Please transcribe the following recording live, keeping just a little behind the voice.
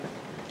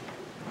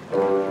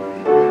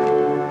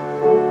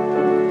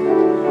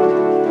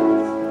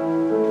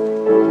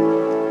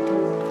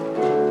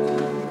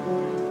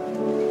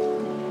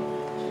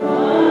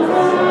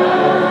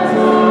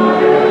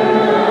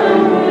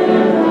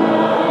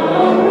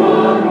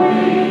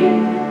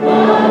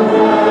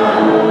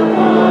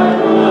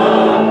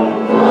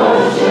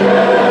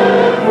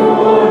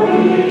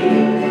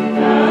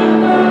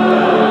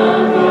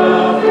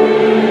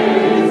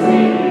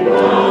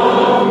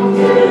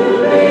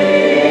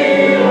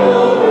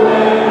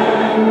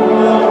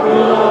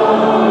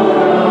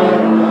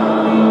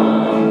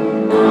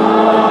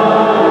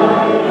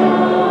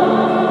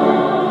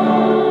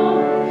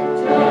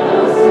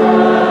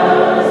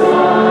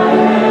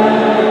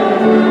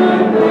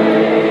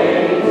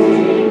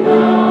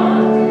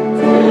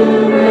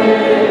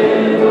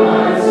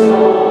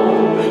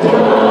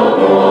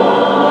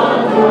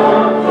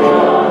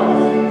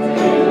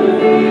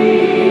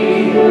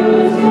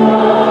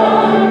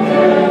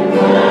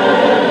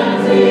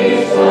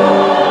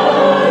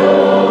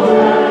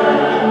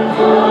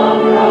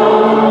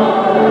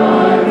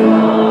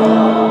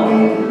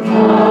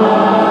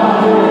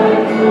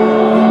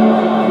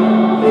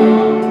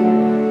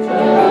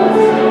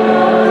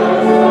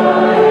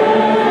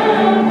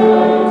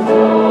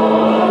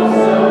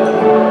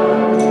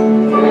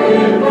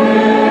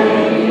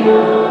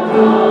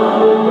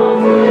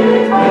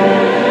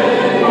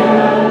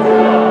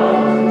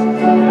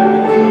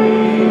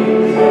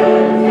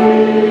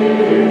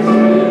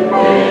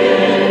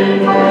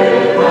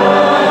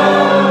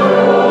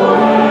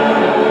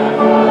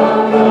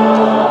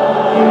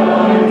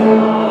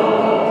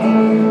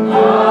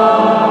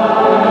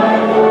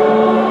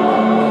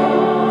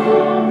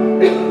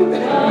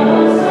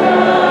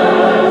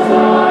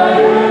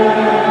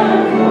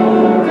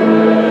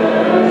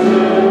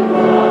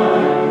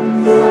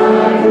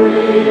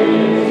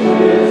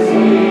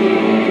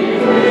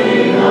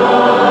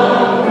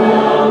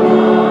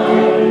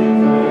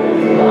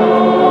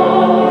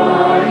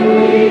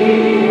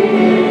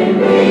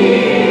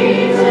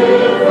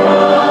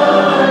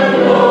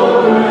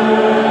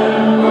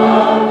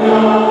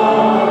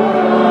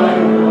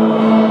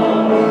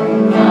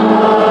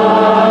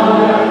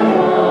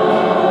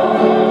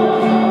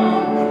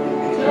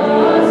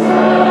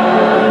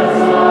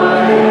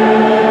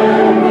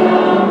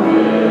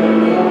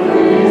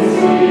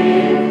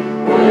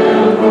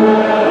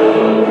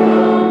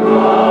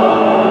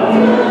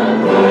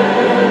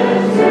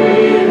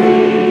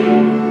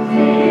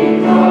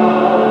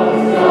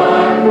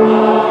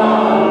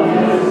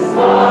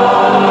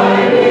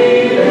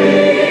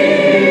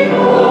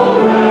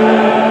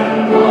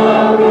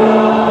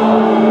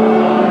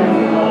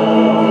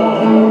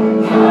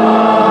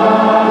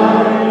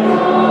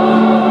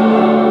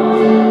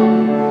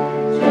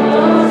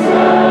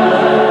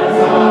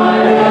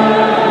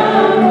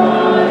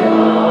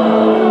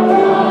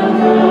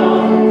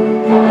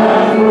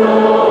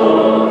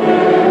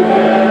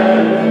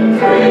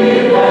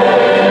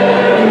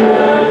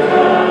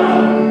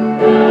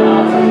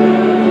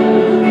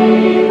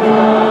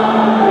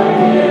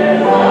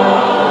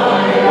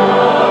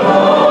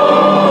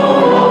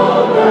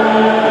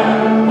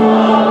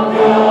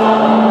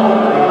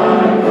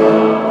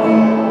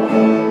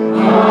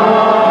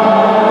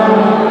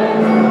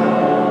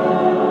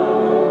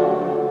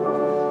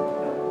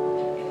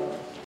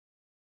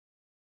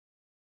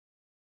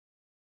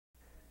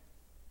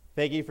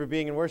Thank you for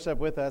being in worship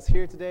with us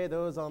here today.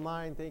 Those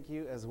online, thank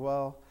you as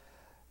well.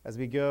 As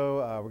we go,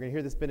 we're going to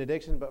hear this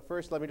benediction, but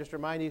first let me just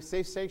remind you,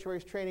 Safe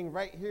Sanctuaries training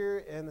right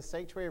here in the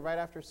sanctuary right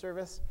after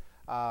service.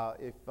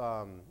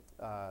 Won't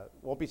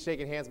be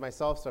shaking hands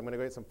myself, so I'm going to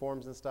go get some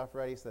forms and stuff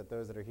ready so that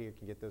those that are here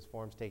can get those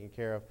forms taken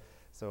care of.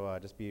 So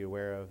just be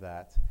aware of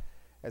that.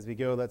 As we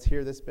go, let's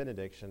hear this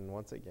benediction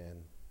once again.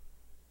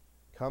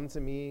 Come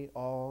to me,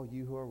 all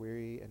you who are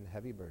weary and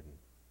heavy burdened.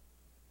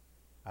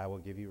 I will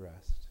give you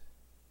rest.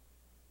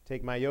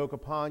 Take my yoke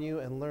upon you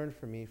and learn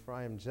from me, for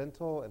I am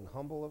gentle and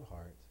humble of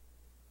heart,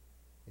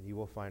 and you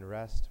will find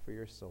rest for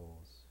your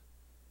souls.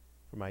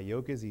 For my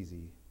yoke is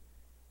easy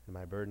and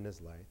my burden is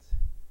light.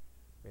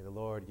 May the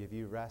Lord give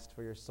you rest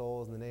for your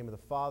souls in the name of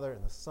the Father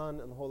and the Son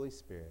and the Holy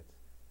Spirit.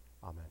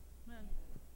 Amen. Amen.